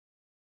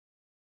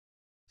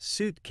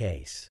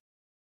Suitcase.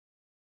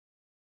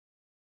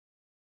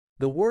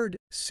 The word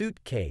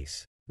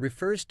suitcase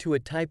refers to a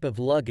type of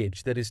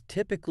luggage that is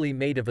typically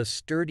made of a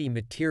sturdy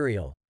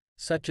material,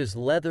 such as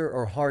leather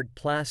or hard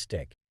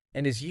plastic,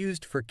 and is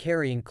used for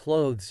carrying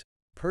clothes,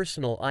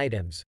 personal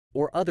items,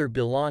 or other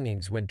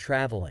belongings when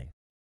traveling.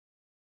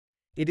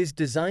 It is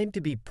designed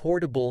to be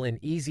portable and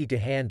easy to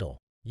handle,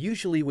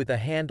 usually with a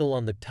handle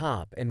on the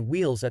top and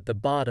wheels at the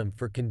bottom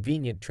for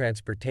convenient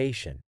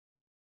transportation.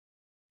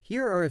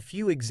 Here are a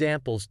few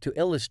examples to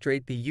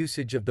illustrate the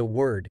usage of the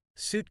word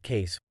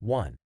suitcase.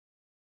 1.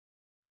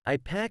 I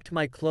packed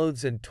my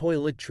clothes and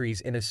toiletries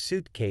in a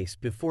suitcase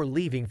before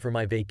leaving for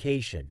my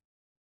vacation.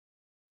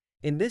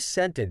 In this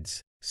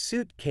sentence,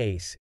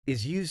 suitcase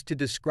is used to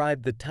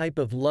describe the type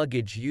of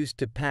luggage used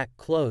to pack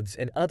clothes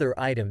and other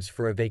items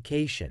for a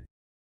vacation.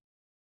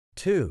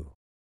 2.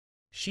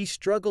 She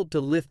struggled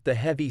to lift the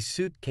heavy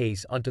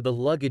suitcase onto the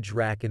luggage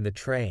rack in the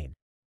train.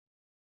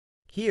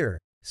 Here,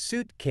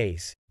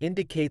 suitcase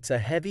indicates a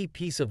heavy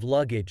piece of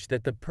luggage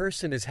that the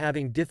person is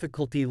having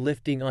difficulty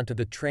lifting onto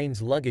the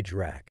train's luggage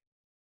rack.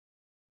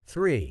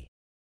 3.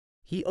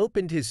 He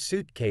opened his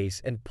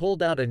suitcase and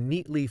pulled out a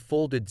neatly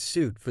folded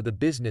suit for the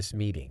business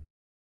meeting.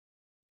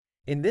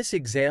 In this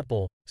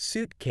example,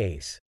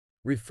 suitcase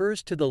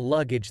refers to the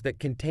luggage that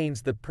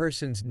contains the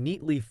person's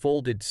neatly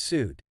folded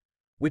suit,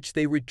 which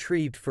they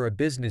retrieved for a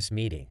business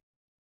meeting.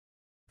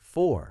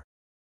 4.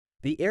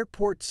 The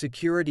airport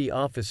security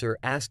officer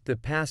asked the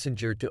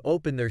passenger to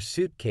open their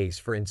suitcase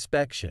for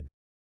inspection.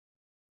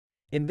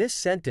 In this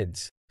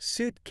sentence,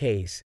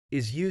 suitcase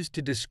is used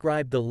to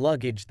describe the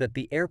luggage that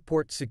the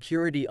airport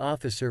security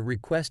officer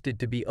requested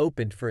to be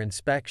opened for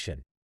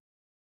inspection.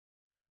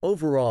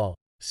 Overall,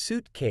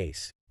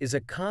 suitcase is a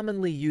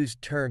commonly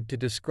used term to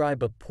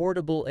describe a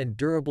portable and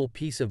durable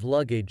piece of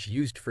luggage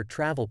used for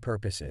travel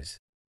purposes.